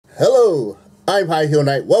Hello, I'm High Heel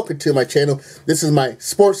Knight. Welcome to my channel. This is my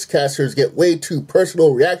Sportscasters Get Way Too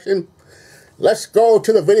Personal reaction. Let's go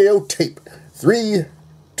to the videotape. 3,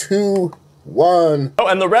 2, 1. Oh,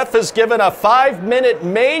 and the ref has given a 5-minute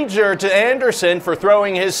major to Anderson for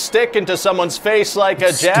throwing his stick into someone's face like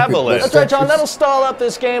a javelin. That's right, John. That'll stall up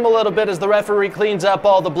this game a little bit as the referee cleans up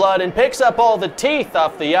all the blood and picks up all the teeth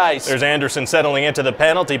off the ice. There's Anderson settling into the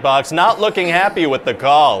penalty box, not looking happy with the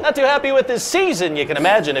call. Not too happy with his season, you can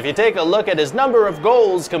imagine, if you take a look at his number of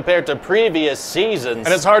goals compared to previous seasons.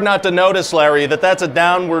 And it's hard not to notice, Larry, that that's a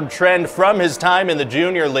downward trend from his time in the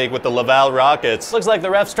Junior League with the Laval Rockets. Looks like the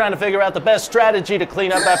ref's trying to figure out the best strategy to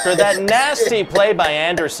clean up after that nasty play by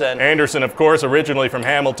Anderson. Anderson, of course, originally from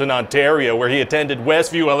Hamilton, Ontario, where he attended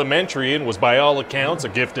Westview Elementary and was by all accounts a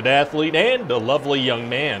gifted athlete and a lovely young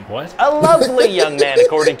man. What? A lovely young man,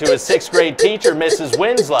 according to his 6th grade teacher, Mrs.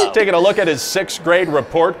 Winslow. Taking a look at his 6th grade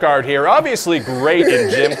report card here, obviously great in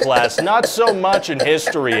gym class, not so much in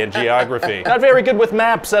history and geography. Not very good with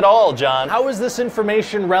maps at all, John. How is this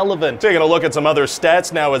information relevant? Taking a look at some other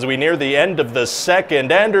stats now as we near the end of the second.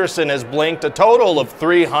 Anderson has blinked a total of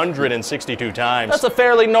 362 times. That's a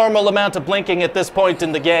fairly normal amount of blinking at this point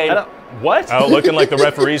in the game. What? Oh, looking like the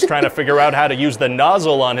referee's trying to figure out how to use the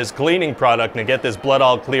nozzle on his cleaning product and get this blood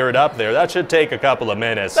all cleared up there. That should take a couple of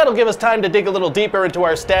minutes. That'll give us time to dig a little deeper into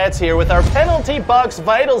our stats here with our penalty box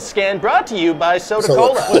vital scan brought to you by Soda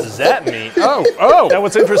Cola. What does that mean? Oh. Now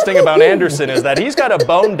what's interesting about Anderson is that he's got a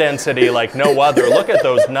bone density like no other. Look at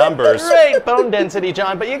those numbers. Great bone density,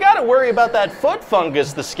 John, but you gotta worry about that foot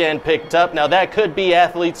fungus the scan picked up. Now that could be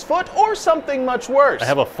athlete's foot or something much worse. I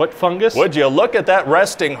have a foot fungus? Would you look at that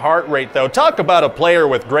resting heart rate though? Talk about a player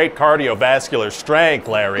with great cardiovascular strength,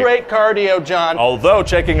 Larry. Great cardio, John. Although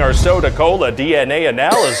checking our Soda Cola DNA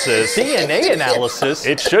analysis. DNA analysis?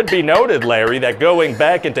 It should be noted, Larry, that going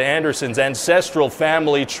back into Anderson's ancestral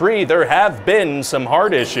family tree, there have been some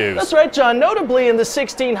heart issues. That's right, John. Notably in the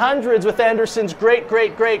 1600s with Anderson's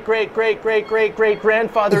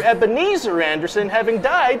great-great-great-great-great-great-great-great-grandfather Ebenezer Anderson having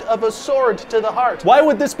died of a sword to the heart. Why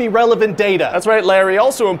would this be relevant data? That's right, Larry.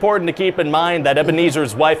 Also important to keep in mind that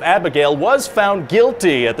Ebenezer's wife Abigail was found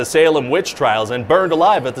guilty at the Salem witch trials and burned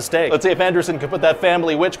alive at the stake. Let's see if Anderson can put that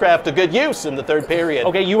family witchcraft to good use in the third period.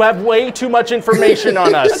 Okay, you have way too much information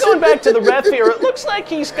on us. Going back to the ref here, it looks like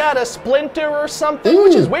he's got a splinter or something,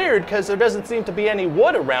 which is weird because there doesn't seem to be any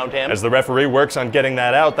wood around him. As the referee works on getting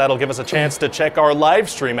that out, that'll give us a chance to check our live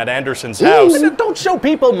stream at Anderson's house. Don't show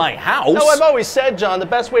people my house. No, I've always said, John, the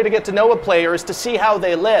best way to get to know a player is to see how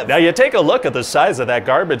they live. Now you take a look at the size of that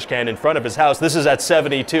garbage can in front of his house. This is at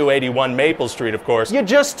 7281 Maple Street, of course. You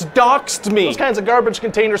just doxed me. Those kinds of garbage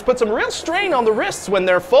containers put some real strain on the wrists when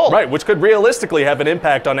they're full. Right, which could realistically have an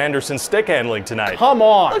impact on Anderson's stick handling tonight. Come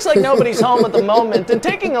on. Looks like nobody's home at the moment. And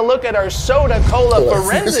taking a look at our Soda Cola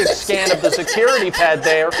forensic scan of the security pad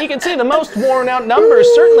there, you can see the most worn out numbers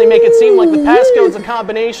certainly make it seem like the passcode's a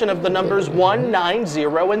combination of the numbers 1, 9,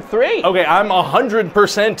 0, and 3. Okay, I'm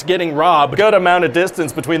 100% getting robbed. Good amount of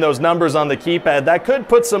distance between those numbers on the keypad. That could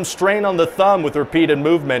put some strain on the thumb with repeated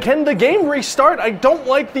movement. Can the game restart? I don't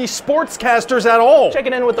like these sportscasters at all.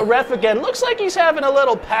 Checking in with the ref again. Looks like he's having a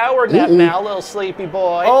little power nap now, little sleepy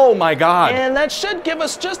boy. Oh my God. And that should give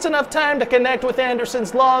us just enough time to connect with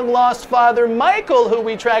Anderson's long-lost father, Michael, who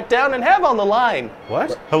we tracked down and have on the line.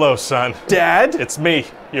 What? Hello, son. Dad? It's me,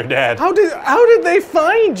 your dad. How did they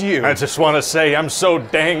find you? I just want to say I'm so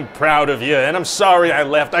dang proud of you, and I'm sorry I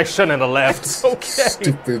left. I shouldn't have left. It's okay.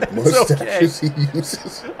 Stupid mustaches he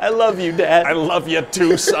uses. I love you, Dad. I love you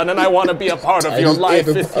too, son, and I want to be a part of your life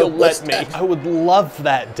if you'll let me. I would love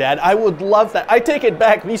that, Dad. I would love that. I take it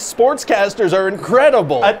back. These sportscasters are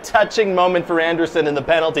incredible. A touching moment for Anderson in the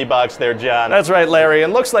penalty box there, John. That's right, Larry,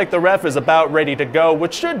 and looks like the ref is about ready to go,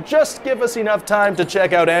 which should just give us enough time to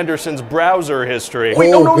check out Anderson's browser history.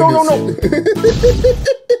 Wait, no.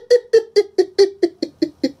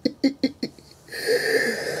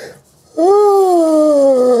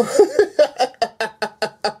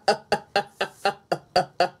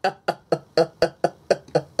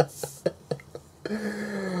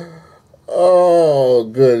 Oh,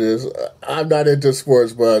 goodness. I'm not into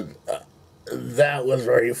sports, but that was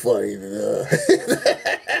very funny.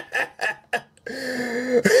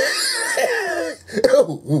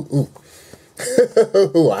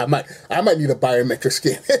 I might need a biometric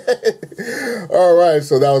scan. All right,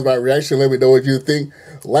 so that was my reaction. Let me know what you think.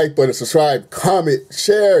 Like button, subscribe, comment,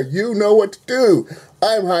 share. You know what to do.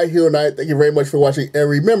 I'm High Heel Knight. Thank you very much for watching. And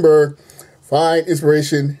remember, find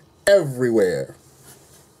inspiration everywhere.